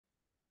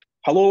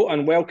Hello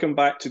and welcome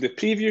back to the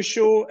preview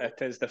show. It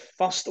is the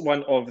first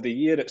one of the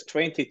year. It's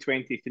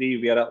 2023.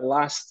 We are at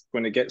last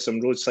going to get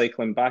some road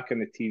cycling back on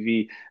the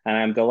TV, and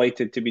I'm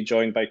delighted to be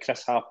joined by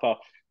Chris Harper,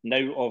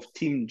 now of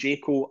Team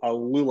Jayco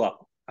AlUla.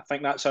 I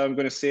think that's how I'm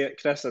going to say it,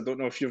 Chris. I don't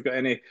know if you've got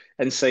any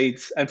inside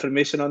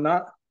information on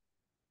that.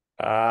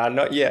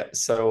 Not yet.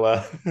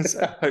 So,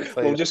 so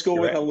hopefully We'll that's just go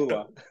with correct.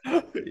 AlUla.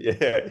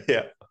 Yeah,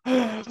 yeah.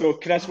 So,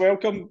 Chris,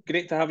 welcome.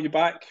 Great to have you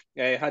back.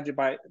 Had you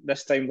back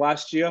this time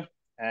last year.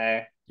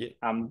 Yeah,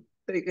 I'm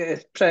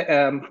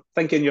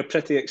thinking you're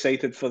pretty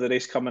excited for the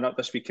race coming up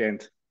this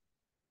weekend.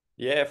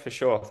 yeah, for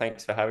sure.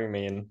 Thanks for having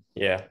me. And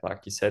yeah,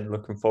 like you said,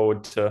 looking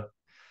forward to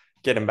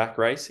getting back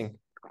racing.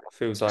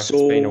 Feels like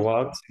it's been a So,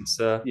 while since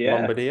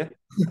yeah, Lombardia.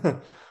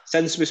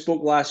 since we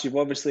spoke last, you've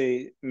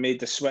obviously made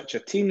the switch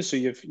of teams. So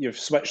you've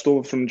switched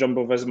over from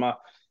Jumbo Visma.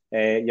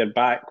 You're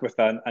back with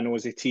an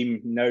Aussie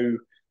team now,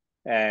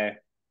 uh,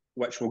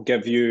 which will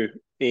give you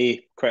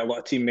quite a lot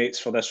of teammates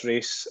for this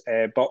race.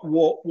 But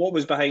what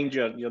was behind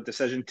your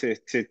decision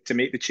to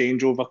make the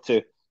change over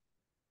to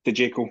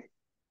Jayco?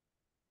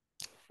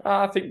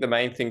 I think the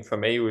main thing for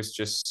me was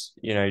just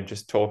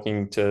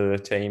talking to the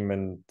team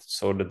and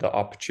sort of the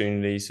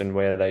opportunities and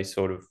where they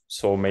sort of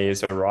saw me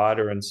as a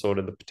rider and sort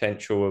of the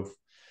potential of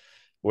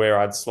where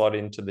I'd slot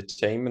into the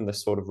team and the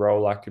sort of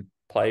role I could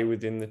play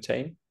within the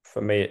team.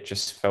 For me, it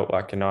just felt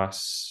like a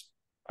nice,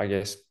 I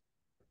guess,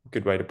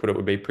 good way to put it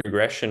would be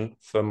progression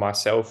for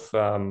myself,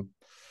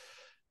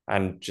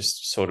 and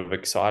just sort of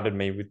excited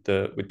me with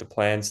the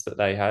plans that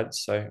they had.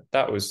 So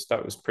that was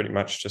pretty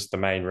much just the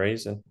main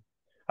reason.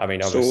 I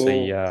mean,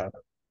 obviously, So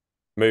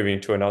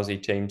moving to an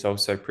Aussie team's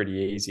also pretty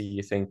easy.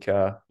 You think,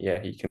 yeah,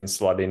 you can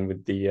slot in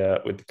with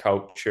the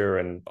culture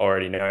and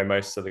already know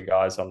most of the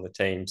guys on the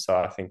team. So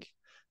I think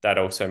that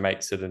also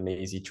makes it an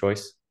easy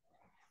choice.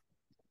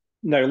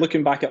 now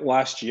looking back at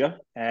last year,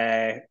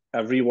 I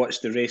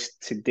rewatched the race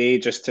today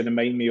just to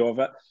remind me of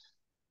it.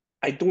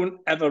 I don't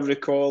ever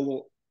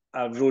recall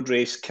a road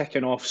race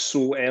kicking off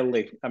so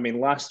early. I mean,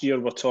 last year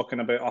we're talking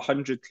about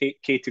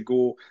 100k to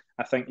go.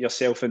 I think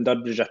yourself and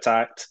Durbridge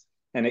attacked,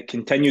 and it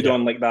continued Yeah,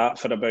 on like that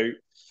for about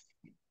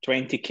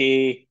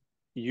 20k.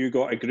 You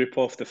got a group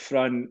off the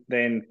front,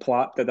 then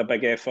Platt did a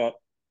big effort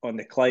on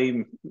the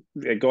climb.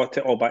 It got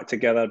it all back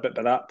together, but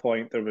by that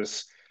point there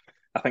was,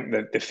 I think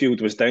the field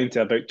was down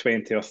to about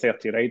 20 or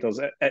 30 riders.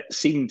 It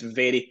seemed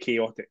very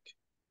chaotic.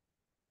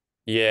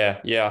 yeah.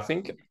 I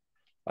think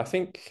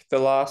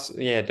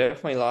yeah,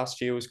 definitely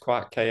last year was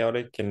quite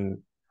chaotic, and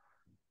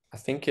I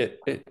think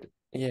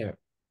yeah,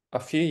 a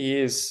few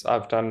years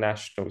I've done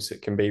nationals,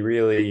 it can be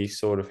really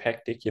sort of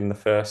hectic in the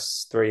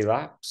first three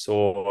laps,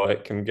 or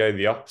it can go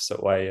the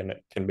opposite way, and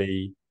it can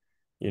be,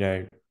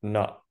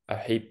 not a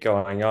heap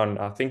going on.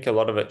 I think a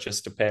lot of it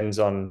just depends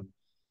on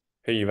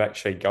who you've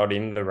actually got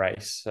in the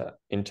race,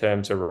 in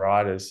terms of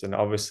riders, and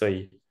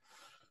obviously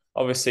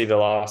the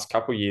last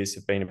couple of years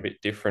have been a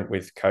bit different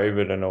with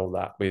COVID and all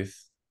that, with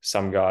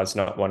some guys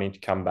not wanting to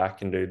come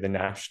back and do the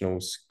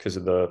nationals because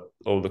of the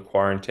all the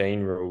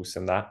quarantine rules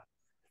and that.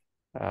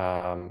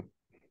 Um,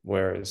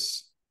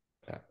 Whereas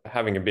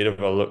having a bit of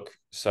a look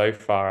so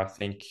far, I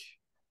think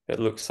it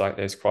looks like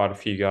there's quite a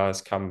few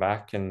guys come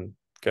back and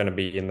going to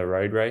be in the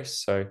road race.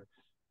 So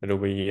it'll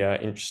be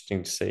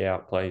interesting to see how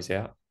it plays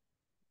out.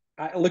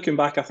 Looking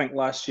back, I think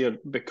last year,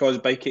 because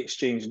Bike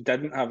Exchange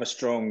didn't have a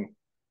strong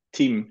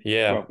team,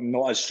 Yeah, well,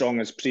 not as strong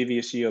as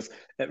previous years,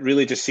 it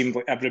really just seemed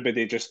like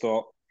everybody just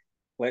thought,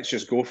 let's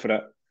just go for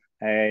it.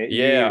 You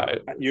yeah,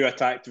 you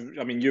attacked.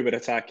 I mean, you were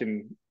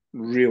attacking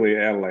really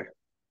early.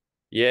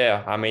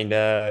 yeah. I mean,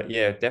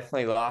 yeah,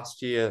 definitely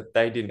last year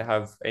they didn't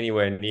have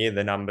anywhere near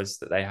the numbers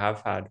that they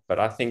have had. But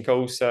I think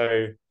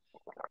also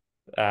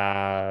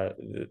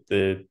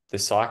the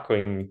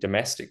cycling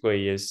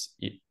domestically is,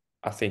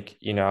 I think,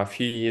 a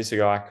few years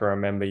ago I can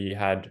remember you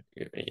had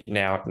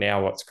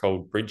now what's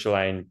called Bridge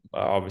Lane,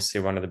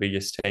 obviously one of the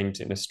biggest teams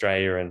in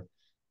Australia, and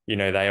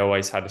they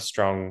always had a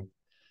strong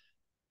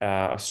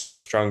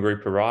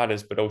group of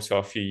riders. But also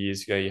a few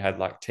years ago, you had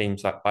like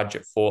teams like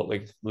Budget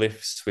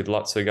Forklifts with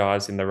lots of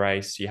guys in the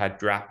race. You had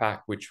Drapac,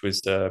 which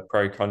was a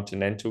pro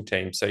continental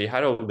team. So you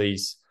had all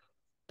these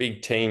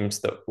big teams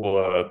that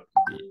were,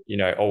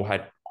 all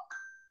had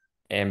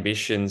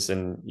ambitions,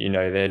 and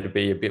there to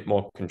be a bit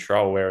more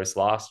control. Whereas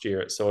last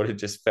year, it sort of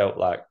just felt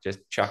like just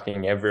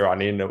chucking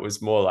everyone in. It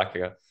was more like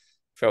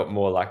felt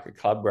more like a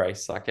club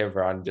race, like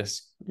everyone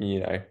just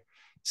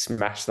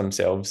smash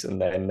themselves, and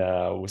then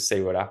we'll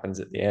see what happens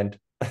at the end.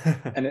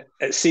 And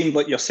it seemed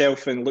like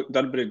yourself and Luke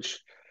Durbridge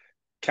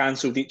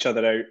cancelled each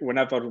other out.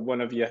 Whenever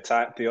one of you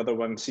attacked, the other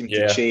one seemed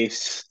to Yeah,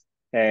 chase.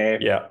 Uh,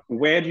 yeah,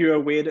 were you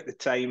aware at the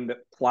time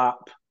that Platt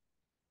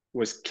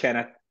was kind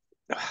of?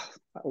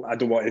 I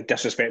don't want to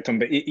disrespect him,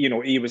 but he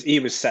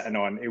was sitting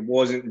on. He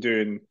wasn't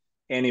doing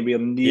anywhere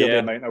near the yeah,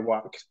 amount of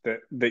work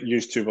that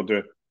you two were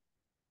doing.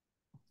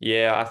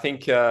 yeah. I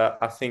think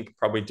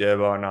probably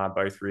Durbo and I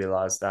both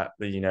realised that,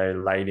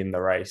 late in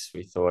the race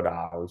we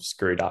thought, we've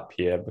screwed up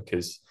here,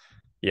 because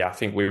yeah, I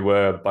think we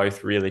were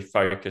both really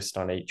focused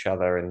on each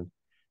other, and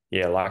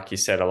yeah, like you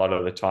said, a lot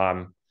of the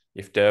time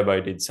if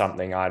Durbo did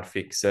something, I'd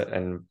fix it,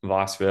 and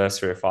vice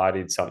versa. If I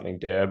did something,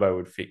 Durbo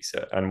would fix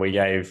it. And we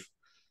gave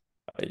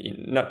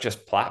not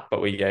just Platt,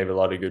 but we gave a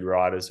lot of good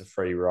riders a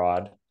free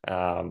ride,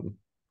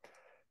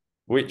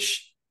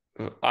 which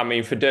I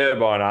mean, for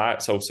Durbo and I,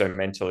 it's also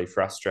mentally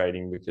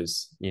frustrating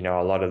because a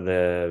lot of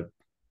the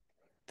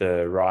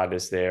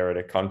riders there at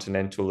a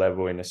continental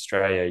level in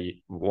Australia,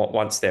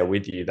 once they're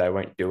with you, they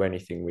won't do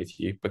anything with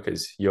you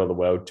because you're the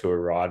World Tour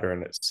rider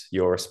and it's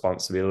your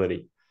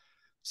responsibility.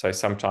 So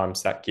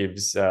sometimes that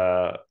gives,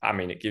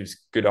 it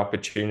gives good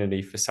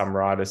opportunity for some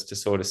riders to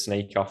sort of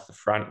sneak off the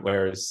front.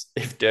 Whereas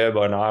if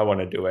Durbo and I want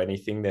to do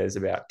anything, there's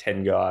about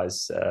 10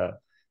 guys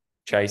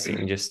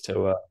chasing just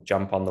to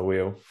jump on the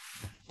wheel.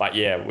 But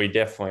yeah, we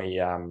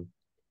definitely, I'd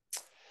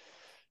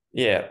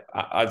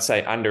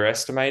say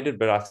underestimated.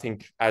 But I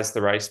think as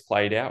the race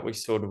played out, we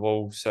sort of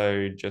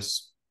also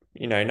just,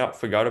 not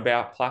forgot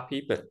about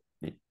Plappy, but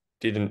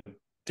didn't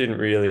didn't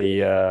really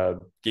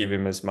give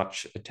him as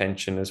much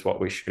attention as what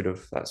we should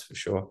have. That's for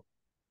sure.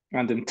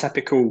 And in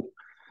typical,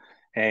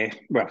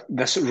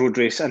 this road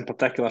race in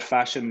particular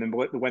fashion,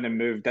 the winning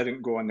move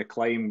didn't go on the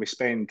climb. We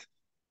spend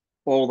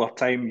all their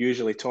time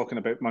usually talking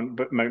about Mount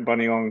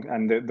Buninyong,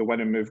 and the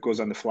winning move goes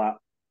on the flat.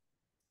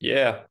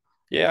 Yeah.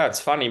 Yeah, it's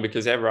funny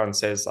because everyone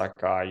says like,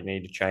 you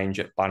need to change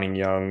at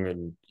Buninyong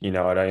and, it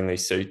only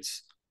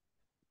suits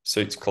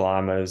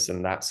climbers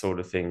and that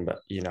sort of thing. But,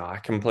 I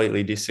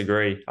completely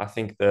disagree. I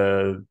think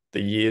the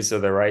years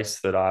of the race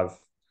that I've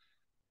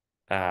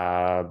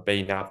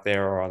been up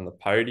there or on the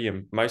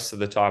podium, most of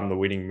the time the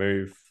winning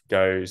move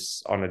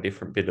goes on a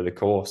different bit of the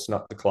course,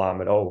 not the climb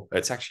at all.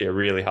 It's actually a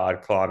really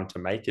hard climb to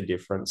make a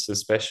difference,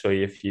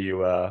 especially if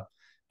you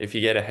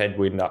get a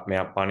headwind up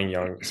Mount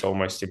Buninyong. It's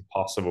almost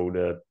impossible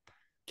to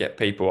get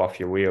people off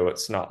your wheel.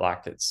 It's not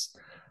like it's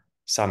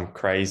some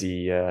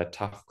crazy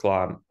tough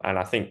climb. And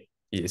I think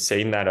you've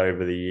seen that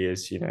over the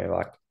years,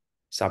 like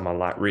someone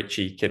like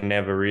Richie can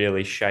never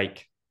really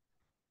shake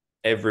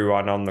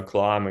everyone on the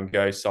climb and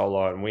go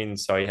solo and win.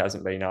 So he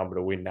hasn't been able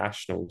to win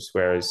nationals.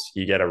 Whereas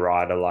you get a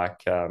rider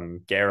like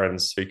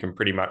Gerrans who can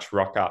pretty much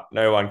rock up.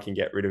 No one can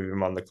get rid of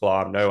him on the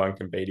climb. No one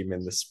can beat him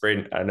in the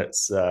sprint. And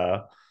it's,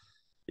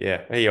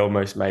 he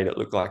almost made it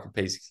look like a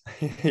piece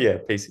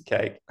of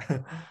cake.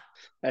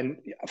 And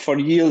for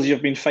years,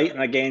 you've been fighting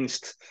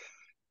against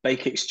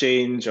Bike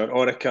Exchange or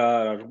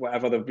Orica or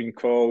whatever they've been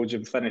called.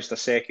 You've finished a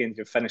second,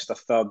 you've finished a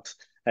third,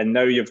 and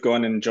now you've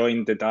gone and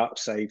joined the dark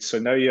side. So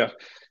now you're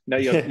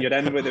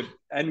in with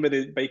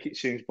the Bike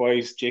Exchange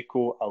boys,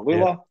 Jayco, Yeah.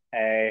 AlUla.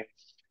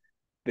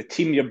 The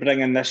team you're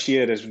bringing this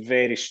year is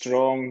very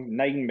strong.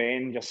 9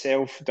 men,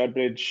 yourself,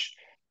 Durbridge,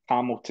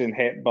 Hamilton,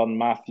 Hepburn,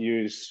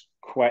 Matthews,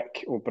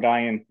 Quick,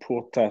 O'Brien,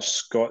 Porter,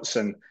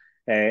 Scottson.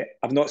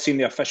 I've not seen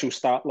the official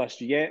start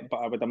list yet, but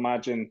I would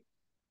imagine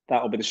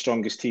that'll be the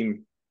strongest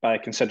team by a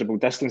considerable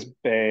distance.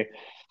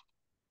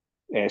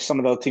 Some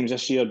of the other teams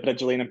this year,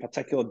 Bridge Lane in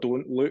particular,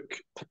 don't look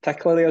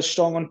particularly as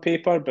strong on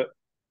paper, but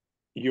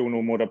you'll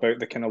know more about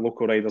the kind of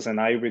local riders than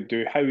I would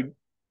do.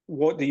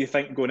 What do you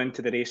think going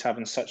into the race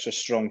having such a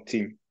strong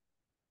team?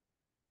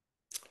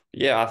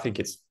 Yeah, I think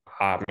it's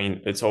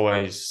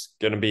always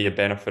going to be a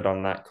benefit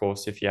on that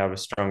course if you have a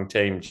strong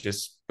team,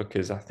 just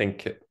because I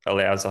think it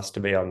allows us to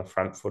be on the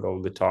front foot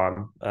all the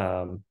time.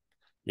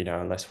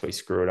 Unless we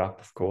screw it up,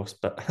 of course.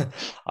 But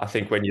I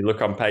think when you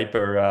look on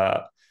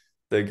paper,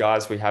 the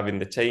guys we have in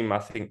the team, I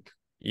think,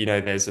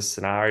 there's a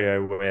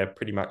scenario where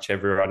pretty much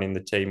everyone in the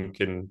team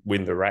can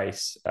win the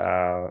race.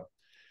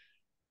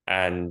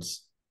 And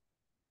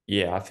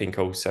yeah, I think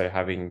also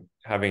having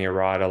a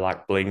rider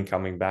like Bling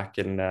coming back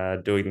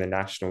and doing the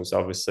nationals,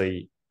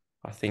 obviously,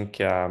 I think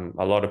a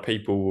lot of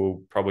people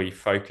will probably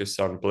focus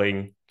on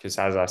Bling because,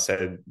 as I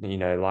said,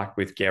 like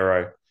with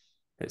Gero,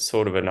 it's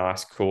sort of a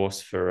nice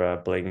course for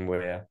Bling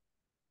where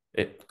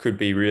it could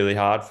be really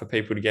hard for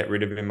people to get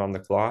rid of him on the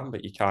climb,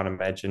 but you can't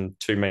imagine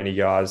too many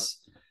guys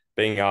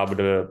being able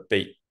to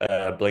beat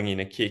Bling in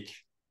a kick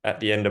at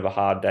the end of a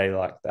hard day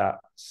like that.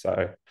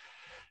 So,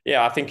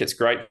 yeah, I think it's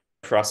great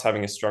for us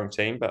having a strong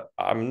team, but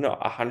I'm not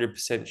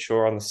 100%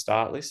 sure on the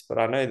start list. But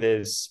I know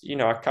there's,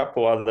 a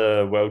couple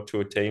other World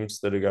Tour teams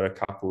that have got a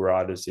couple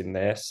riders in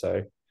there.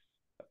 So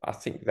I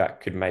think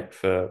that could make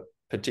for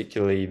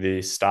particularly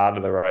the start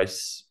of the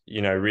race,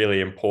 really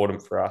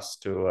important for us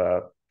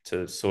to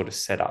sort of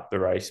set up the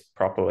race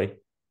properly.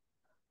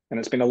 And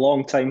it's been a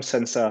long time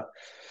since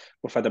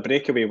we've had a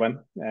breakaway win.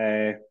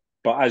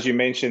 But as you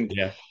mentioned,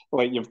 Yeah.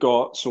 like you've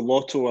got, so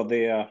Lotto are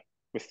there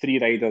with 3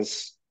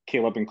 riders,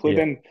 Caleb Yeah.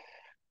 including,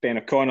 Ben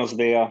O'Connor's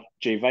there,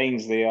 Jay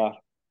Vine's there,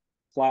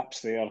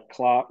 Flaps there,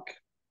 Clark,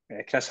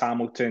 Chris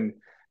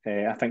Hamilton.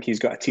 I think he's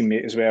got a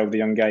teammate as well, the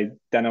young guy,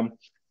 Denham.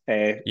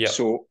 Yep.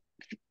 So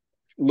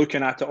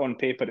looking at it on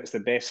paper, it's the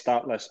best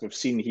start list we've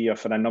seen here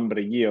for a number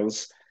of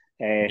years.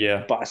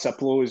 Yeah. But I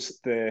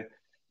suppose the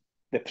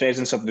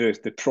presence of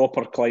the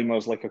proper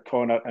climbers like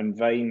O'Connor and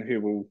Vine,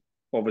 who will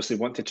obviously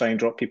want to try and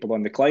drop people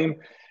on the climb.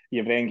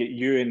 You've then got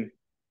Ewan,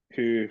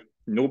 who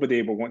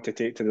nobody will want to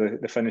take to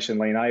the finishing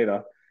line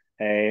either.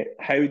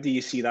 How do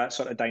you see that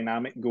sort of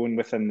dynamic going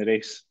within the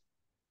race?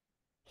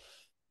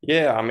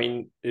 Yeah, I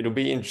mean, it'll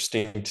be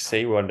interesting to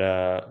see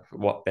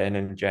what Ben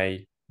and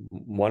Jay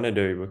want to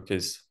do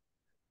because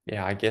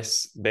yeah, I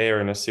guess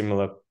they're in a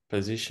similar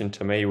position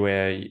to me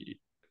where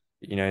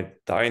the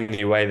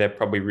only way they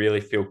probably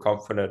really feel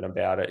confident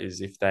about it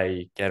is if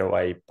they get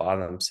away by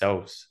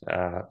themselves,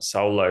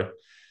 solo.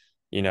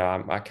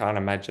 I can't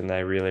imagine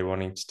they really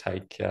wanting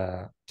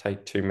to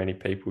take too many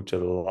people to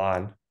the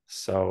line.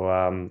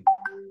 So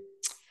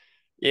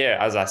yeah,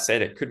 as I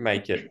said, it could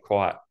make it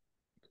quite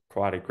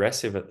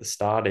aggressive at the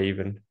start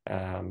even.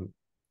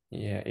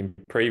 Yeah, in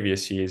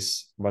previous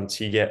years, once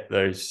you get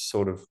those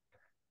sort of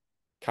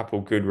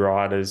couple good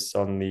riders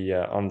on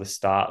the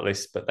start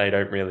list, but they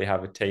don't really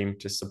have a team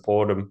to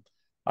support them.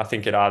 I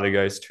think it either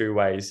goes two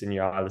ways, and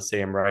you either see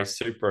them race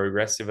super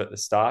aggressive at the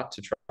start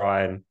to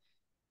try and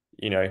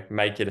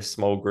make it a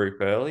small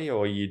group early,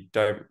 or you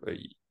don't.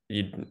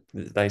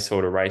 They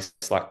sort of race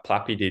like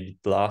Plappy did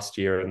last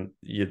year, and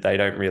they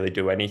don't really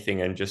do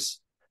anything and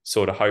just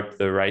sort of hope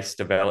the race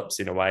develops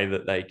in a way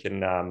that they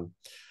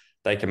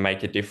can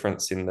make a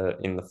difference in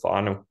the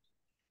final.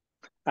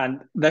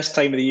 And this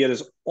time of the year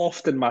is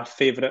often my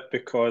favourite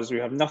because we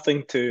have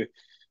nothing to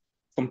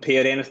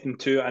compare anything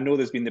to. I know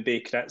there's been the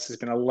Bay Crits, there's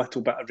been a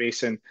little bit of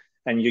racing,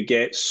 and you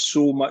get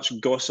so much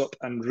gossip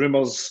and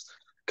rumours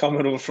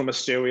coming over from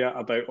Australia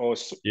about, oh,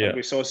 Yeah.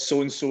 we saw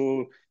so and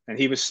so and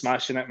he was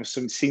smashing it, we've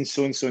seen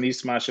so and so and he's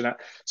smashing it.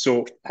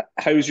 So,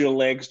 how's your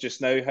legs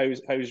just now?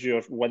 How's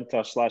your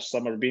winter slash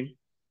summer been?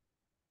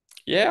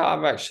 Yeah,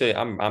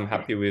 I'm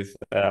happy with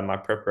my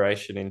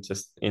preparation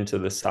into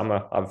the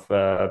summer. I've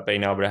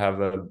been able to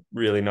have a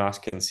really nice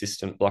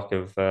consistent block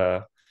of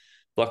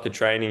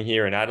training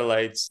here in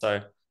Adelaide,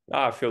 so no,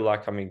 I feel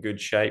like I'm in good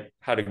shape.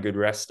 Had a good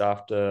rest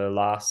after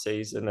last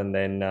season, and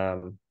then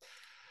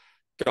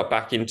got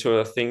back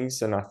into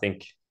things. And I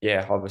think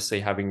yeah, obviously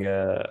having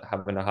a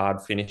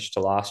hard finish to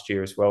last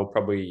year as well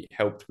probably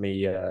helped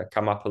me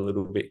come up a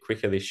little bit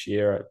quicker this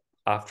year.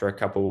 After a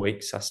couple of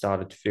weeks, I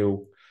started to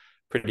feel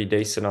pretty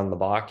decent on the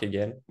bike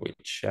again,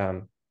 which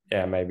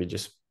yeah, maybe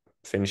just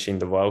finishing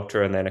the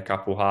Vuelta and then a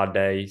couple hard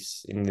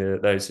days in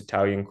those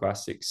Italian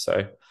classics.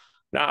 So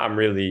no,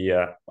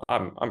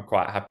 I'm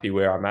quite happy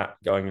where I'm at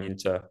going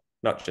into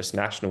not just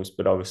nationals,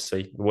 but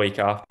obviously the week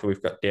after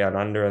we've got Down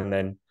Under, and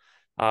then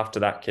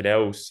after that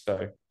Cadell's.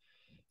 So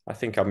I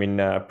think I'm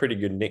in pretty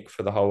good nick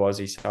for the whole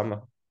Aussie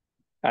summer.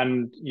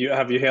 And you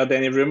heard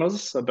any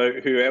rumours about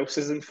who else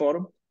is in for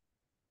him?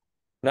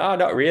 No,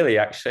 not really.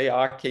 Actually,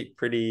 I keep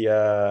pretty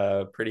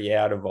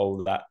out of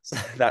all that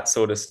that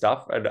sort of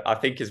stuff, and I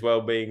think as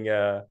well being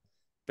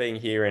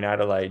here in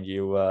Adelaide,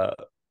 you're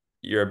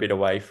a bit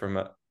away from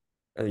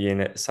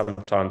it.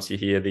 Sometimes you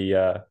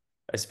hear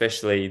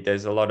especially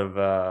there's a lot of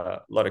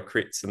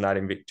crits and that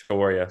in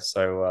Victoria.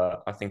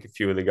 So I think a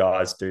few of the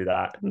guys do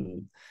that,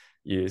 and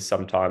you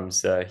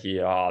sometimes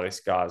hear, oh, this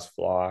guy's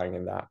flying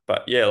and that.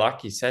 But yeah,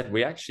 like you said,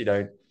 we actually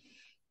don't.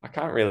 I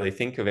can't really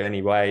think of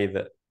any way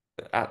that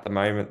at the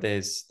moment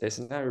there's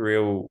no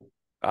real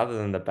other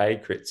than the Bay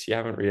crits. You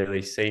haven't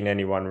really seen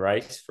anyone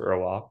race for a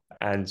while,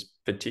 and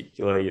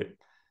particularly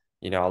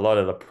a lot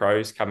of the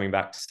pros coming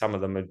back. Some of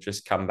them have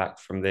just come back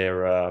from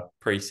their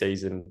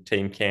pre-season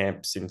team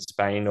camps in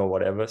Spain or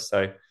whatever.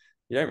 So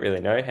you don't really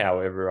know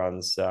how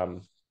everyone's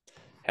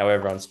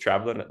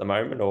traveling at the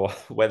moment, or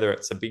whether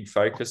it's a big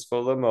focus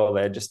for them, or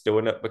they're just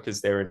doing it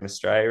because they're in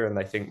Australia and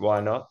they think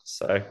why not.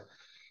 So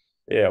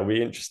yeah, it'll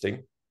be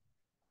interesting.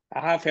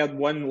 I have heard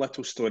one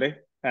little story,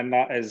 and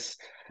that is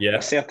a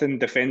Yeah. certain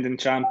defending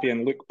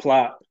champion, Luke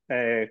Platt,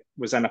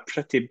 was in a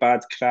pretty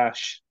bad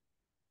crash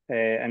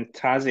in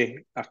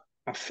Tassie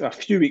a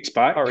few weeks Oh,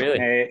 back.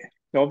 really?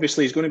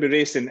 Obviously, he's going to be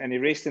racing, and he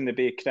raced in the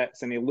Bay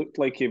Crits, and he looked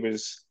like he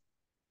was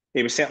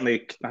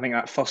certainly, I think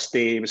that first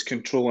day he was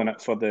controlling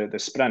it for the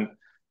sprint.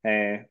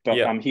 But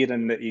Yeah. I'm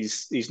hearing that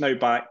he's now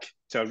back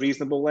to a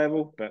reasonable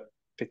level, but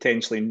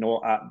potentially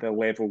not at the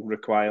level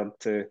required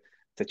to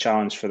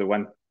challenge for the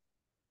win.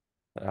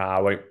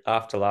 Wait,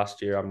 after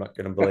last year, I'm not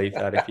going to believe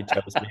that if he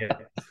tells me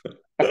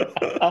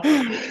Now,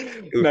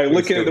 he'll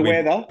looking at still the be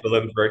weather,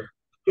 pulling through.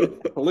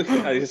 look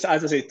as I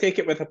say, take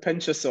it with a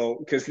pinch of salt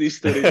because these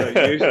stories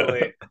are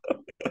usually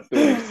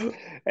stories.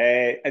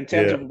 In terms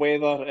Yeah. of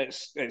weather,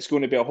 it's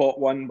going to be a hot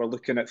one. We're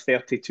looking at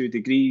 32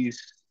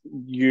 degrees.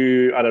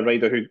 You are a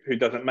rider who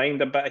doesn't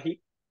mind a bit of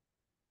heat.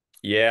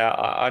 Yeah,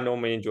 I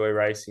normally enjoy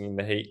racing in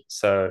the heat,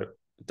 so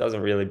it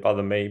doesn't really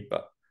bother me.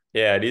 But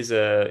yeah, it is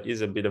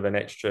a bit of an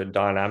extra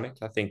dynamic.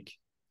 I think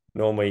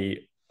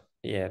normally,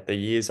 yeah, the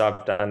years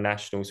I've done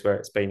nationals where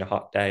it's been a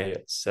hot day,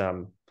 it's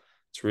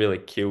really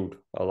killed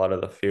a lot of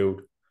the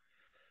field.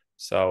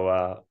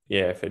 So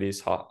yeah, if it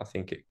is hot, I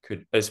think it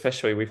could.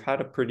 Especially we've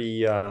had a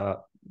pretty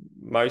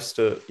most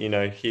of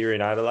here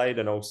in Adelaide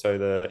and also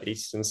the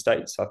eastern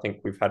states. I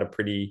think we've had a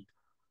pretty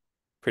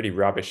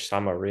rubbish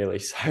summer really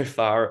so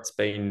far. It's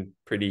been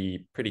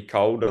pretty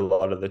cold a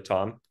lot of the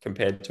time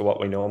compared to what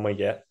we normally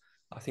get.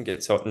 I think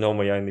it's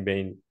normally only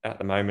been at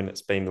the moment.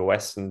 It's been the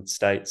western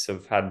states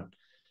have had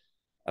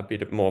a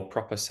bit of more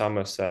proper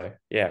summer. So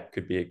yeah, it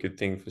could be a good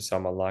thing for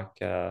someone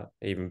like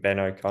even Ben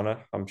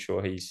O'Connor. I'm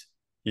sure he's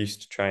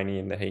used to training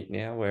in the heat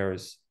now.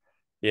 Whereas,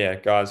 yeah,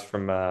 guys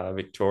from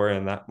Victoria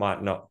and that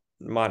might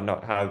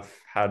not have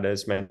had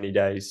as many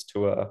days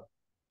to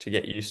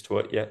get used to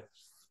it yet.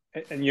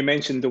 And you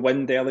mentioned the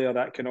wind earlier.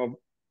 That can all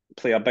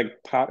play a big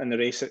part in the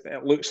race.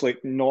 It looks like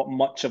not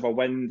much of a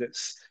wind.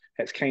 It's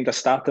kind of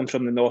starting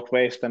from the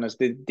northwest, and as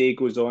the day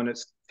goes on,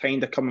 it's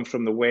kind of coming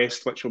from the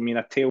west, which will mean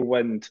a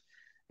tailwind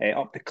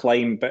up the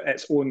climb. But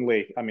it's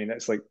only, I mean,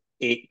 it's like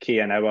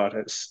 8k an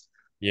hour.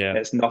 Yeah,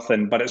 It's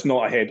nothing, but it's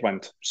not a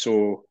headwind.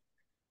 So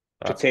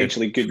that's good.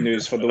 potentially good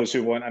news for those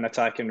who want an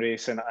attacking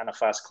race and a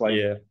fast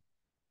climb.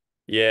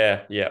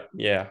 Yeah,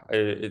 yeah.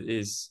 It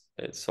is.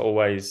 It's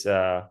always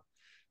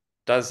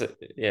does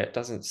it. Yeah, it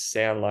doesn't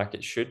sound like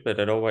it should, but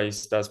it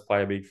always does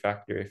play a big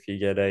factor. If you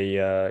get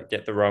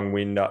the wrong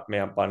wind up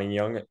Mount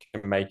Buninyong, it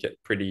can make it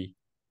pretty.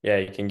 Yeah,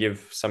 you can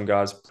give some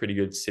guys a pretty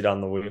good sit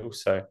on the wheel.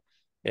 So,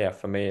 yeah,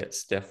 for me,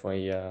 it's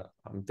definitely.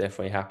 I'm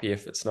definitely happy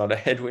if it's not a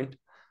headwind.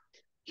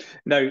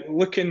 Now,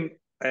 looking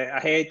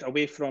ahead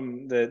away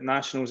from the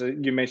nationals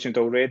that you mentioned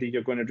already,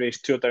 you're going to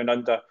race Tour Down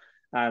Under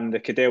and the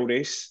Cadell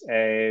race.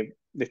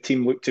 The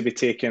team look to be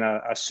taking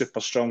a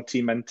super strong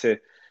team into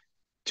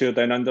Tour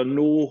Down Under.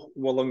 No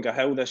Wollonga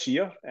Hill this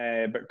year,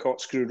 but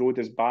Corkscrew Road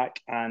is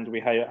back, and we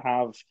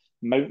have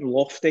Mountain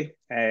Lofty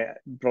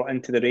brought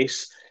into the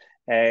race.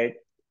 Uh,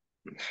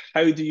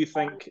 how do you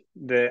think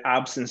the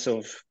absence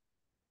of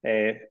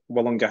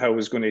Wollonga Hill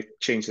is going to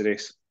change the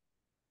race?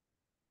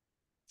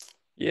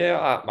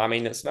 Yeah, I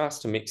mean, it's nice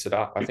to mix it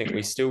up. I think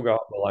we still go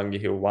up Malunga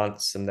Hill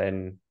once and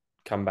then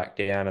come back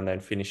down and then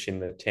finish in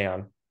the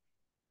town.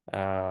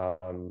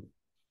 Um,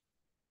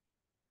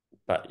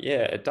 but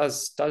yeah, it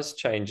does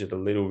change it a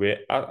little bit.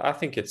 I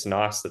think it's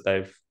nice that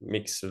they've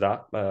mixed it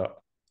up.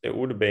 It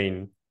would have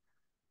been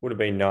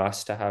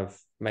nice to have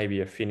maybe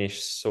a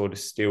finish sort of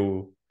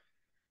still,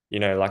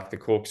 like the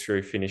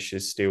corkscrew finish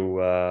is still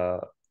uh,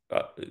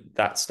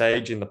 that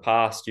stage in the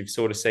past. You've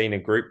sort of seen a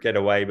group get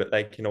away, but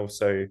they can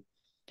also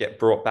get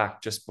brought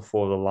back just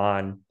before the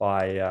line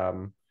by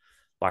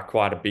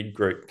quite a big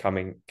group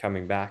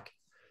coming back.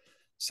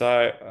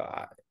 So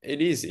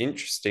it is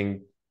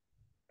interesting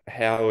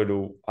how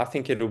it'll. I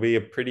think it'll be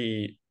a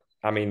pretty.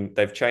 I mean,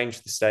 they've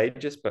changed the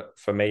stages, but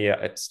for me,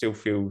 it still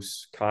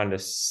feels kind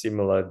of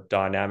similar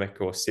dynamic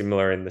or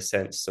similar in the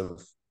sense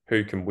of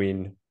who can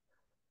win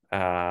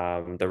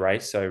the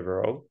race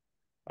overall.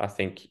 I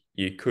think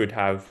you could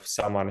have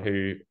someone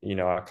who,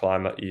 a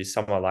climber,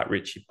 someone like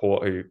Richie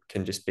Port who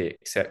can just be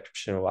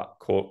exceptional up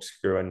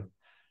corkscrew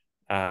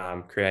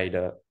and create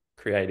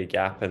a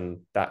gap,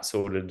 and that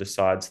sort of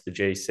decides the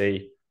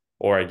GC.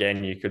 Or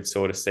again, you could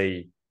sort of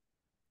see,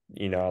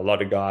 a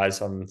lot of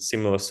guys on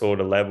similar sort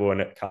of level, and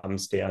it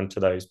comes down to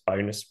those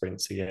bonus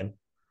sprints again.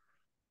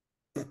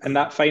 And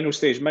that final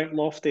stage, Mount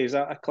Lofty, is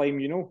that a climb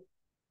you know?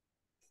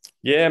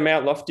 Yeah,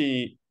 Mount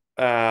Lofty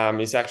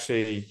is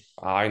actually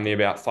only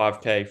about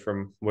 5k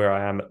from where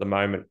I am at the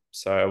moment.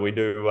 So we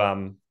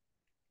do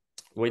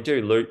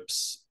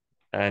loops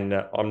and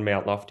on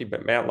Mount Lofty,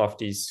 but Mount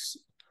Lofty's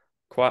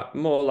quite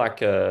more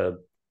like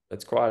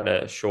it's quite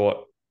a short,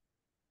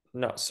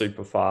 not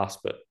super fast,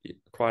 but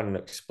quite an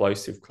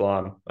explosive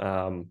climb.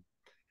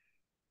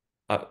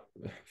 I,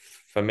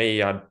 for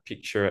me, I'd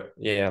picture it,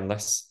 yeah,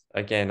 unless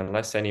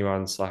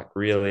anyone's like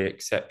really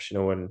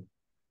exceptional and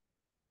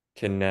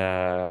can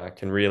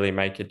really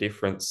make a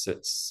difference.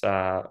 It's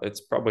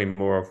probably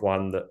more of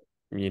one that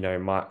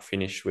might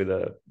finish with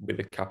a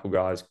couple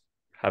guys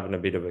having a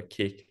bit of a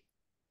kick.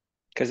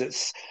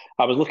 Because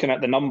I was looking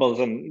at the numbers,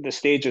 and the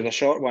stage is a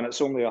short one.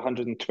 It's only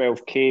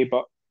 112k,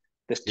 but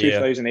there's Yeah,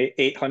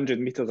 2,800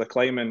 meters of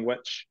climbing,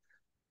 which,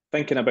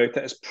 thinking about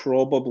it, is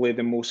probably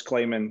the most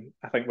climbing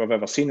I think we've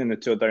ever seen in the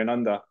Tour Down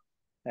Under.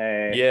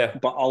 yeah,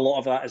 But a lot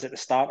of that is at the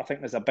start. I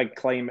think there's a big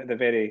climb at the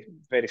very,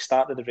 very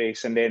start of the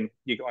race, and then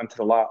you get onto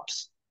the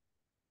laps.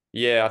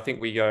 yeah. I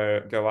think we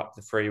go up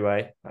the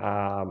freeway,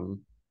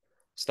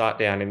 start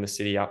down in the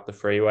city up the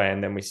freeway,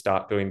 and then we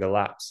start doing the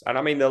laps. And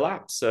I mean, the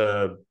laps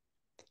are,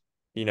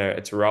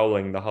 it's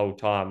rolling the whole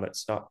time.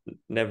 It's not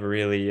never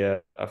really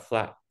a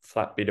flat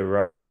bit of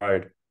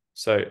road.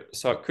 So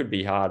it could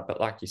be hard, but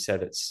like you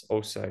said, it's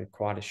also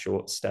quite a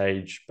short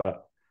stage.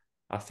 But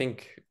I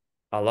think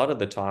a lot of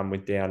the time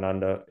with Down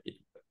Under,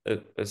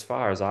 as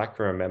far as I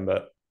can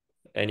remember,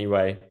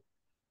 anyway,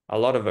 a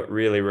lot of it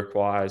really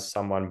requires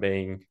someone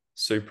being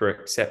super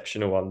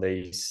exceptional on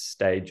these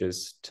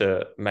stages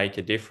to make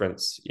a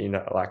difference.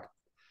 Like,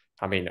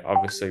 I mean,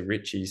 obviously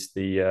Richie's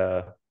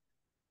the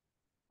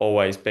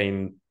always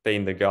been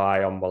the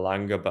guy on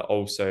Malunga, but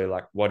also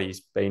like what he's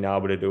been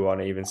able to do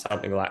on even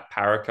something like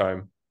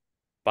Paracombe.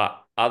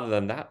 But other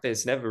than that,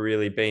 there's never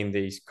really been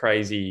these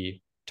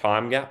crazy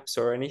time gaps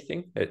or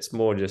anything. It's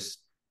more just,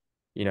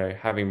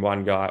 having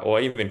one guy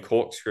or even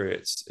corkscrew.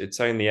 It's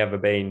only ever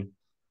been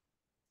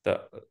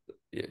that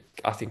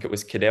I think it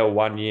was Cadell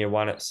 1 year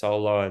won it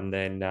solo, and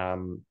then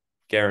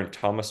Geraint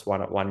Thomas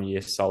won it 1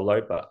 year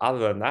solo. But other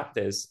than that,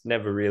 there's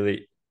never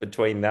really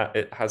between that.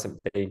 It hasn't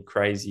been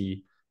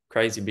crazy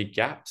big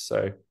gaps.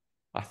 So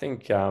I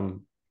think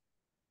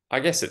I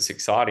guess it's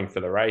exciting for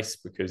the race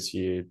because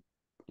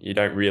you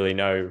don't really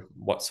know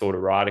what sort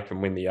of rider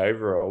can win the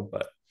overall.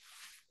 But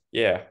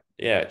yeah,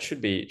 it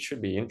should be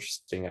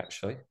interesting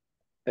actually.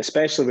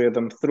 Especially with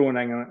them throwing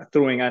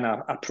in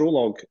a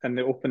prologue in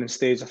the opening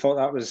stage. I thought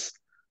that was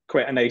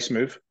quite a nice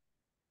move.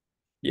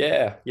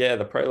 Yeah,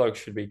 the prologue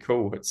should be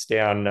cool. It's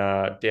down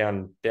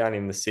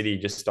in the city,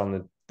 just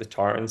on the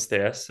Torrens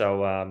there.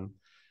 So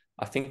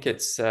I think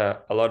it's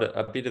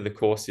a bit of the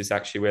course is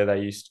actually where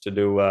they used to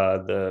do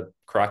the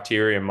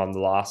criterium on the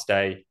last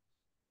day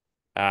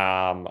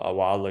a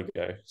while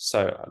ago.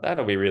 So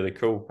that'll be really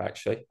cool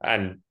actually.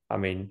 And I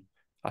mean,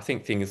 I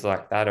think things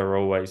like that are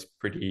always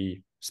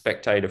pretty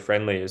spectator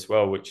friendly as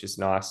well, which is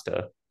nice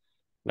to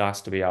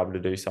be able to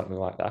do something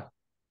like that.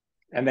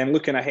 And then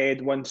looking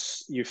ahead,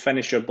 once you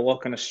finish your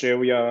block in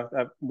Australia,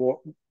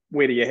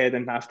 where are you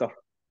heading after?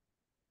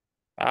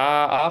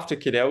 After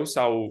Cadell's,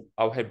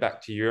 I'll head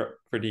back to Europe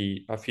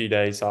pretty a few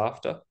days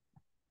after,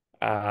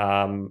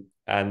 and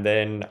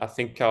then I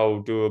think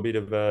I'll do a bit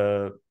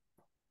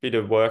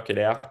of work at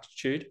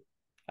altitude,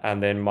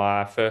 and then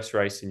my first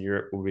race in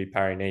Europe will be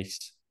Paris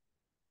Nice.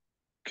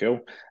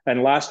 Cool.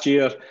 And last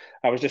year,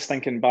 I was just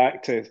thinking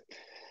back to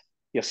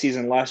your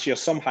season last year.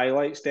 Some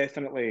highlights,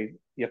 definitely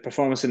your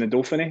performance in the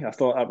Dauphiné. I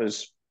thought that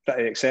was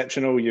pretty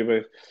exceptional. You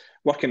were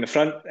working the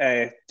front,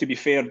 to be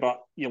fair,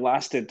 but you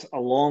lasted a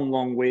long,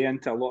 long way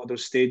into a lot of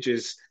those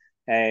stages,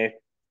 uh,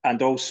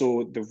 and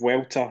also the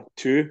Vuelta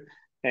too.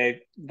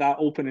 That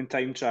opening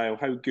time trial,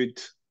 how good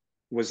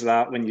was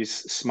that when you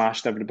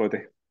smashed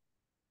everybody?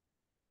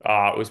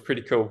 It was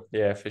pretty cool,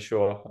 yeah, for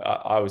sure.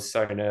 I was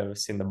so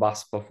nervous in the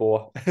bus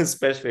before,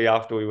 especially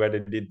after we went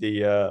and did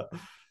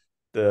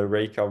the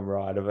recon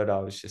ride of it. I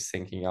was just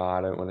thinking, oh, I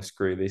don't want to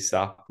screw this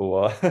up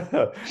or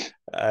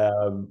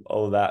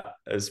all that,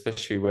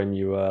 especially when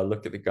you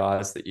look at the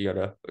guys that you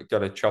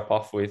gotta chop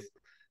off with.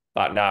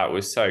 But no, it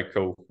was so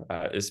cool,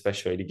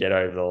 especially to get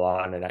over the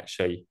line and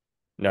actually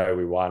know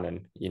we won,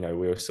 and we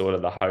were sort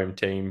of the home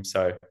team,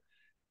 so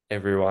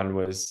everyone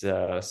was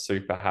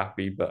super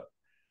happy. But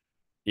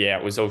yeah,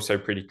 it was also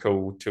pretty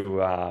cool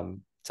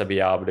to be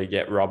able to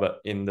get Robert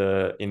in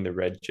the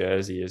red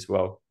jersey as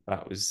well.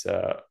 That was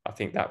I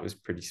think that was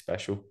pretty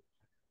special.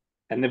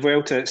 And the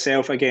Vuelta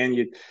itself, again,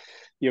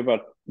 you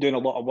were doing a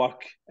lot of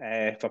work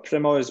for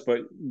Primoz,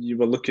 but you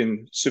were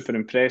looking super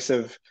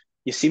impressive.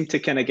 You seem to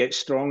kind of get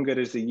stronger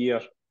as the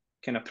year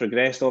kind of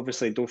progressed.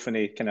 Obviously,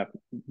 Dauphiné kind of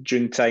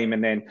June time,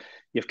 and then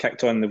you've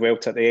kicked on the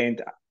Vuelta at the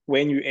end.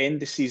 When you end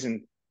the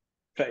season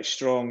pretty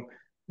strong,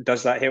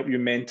 does that help you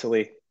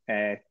mentally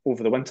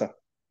over the winter?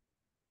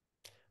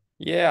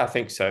 Yeah, I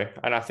think so,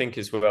 and I think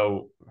as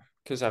well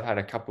because I've had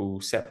a couple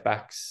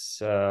setbacks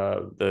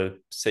the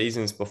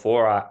seasons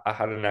before. I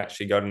hadn't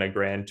actually gotten a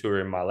grand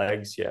tour in my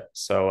legs yet,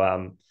 so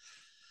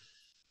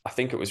I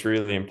think it was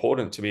really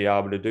important to be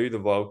able to do the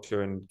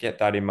Volta and get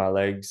that in my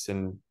legs.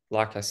 And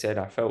like I said,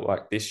 I felt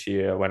like this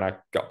year when I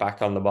got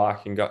back on the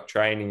bike and got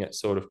training, it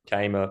sort of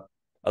came a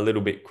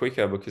little bit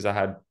quicker because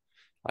I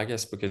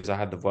guess because I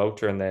had the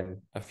Volta and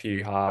then a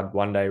few hard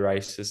 1 day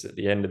races at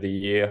the end of the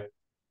year.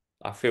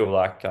 I feel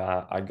like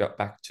I got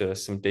back to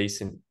some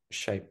decent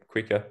shape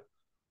quicker.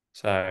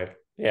 So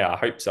yeah, I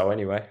hope so.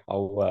 Anyway,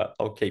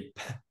 I'll keep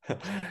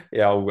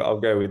yeah, I'll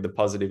go with the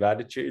positive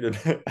attitude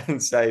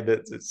and say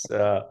that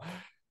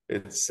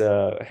it's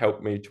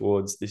helped me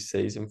towards this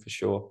season for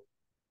sure.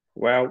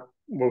 Well,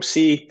 we'll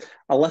see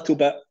a little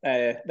bit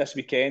this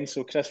weekend.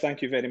 So, Chris,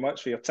 thank you very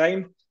much for your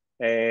time.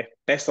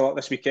 Best of luck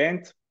this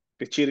weekend.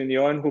 Be cheering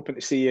you on, hoping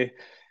to see you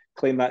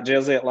claim that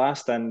jersey at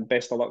last, and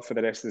best of luck for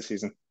the rest of the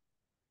season.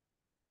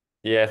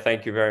 Yeah,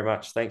 thank you very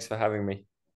much. Thanks for having me.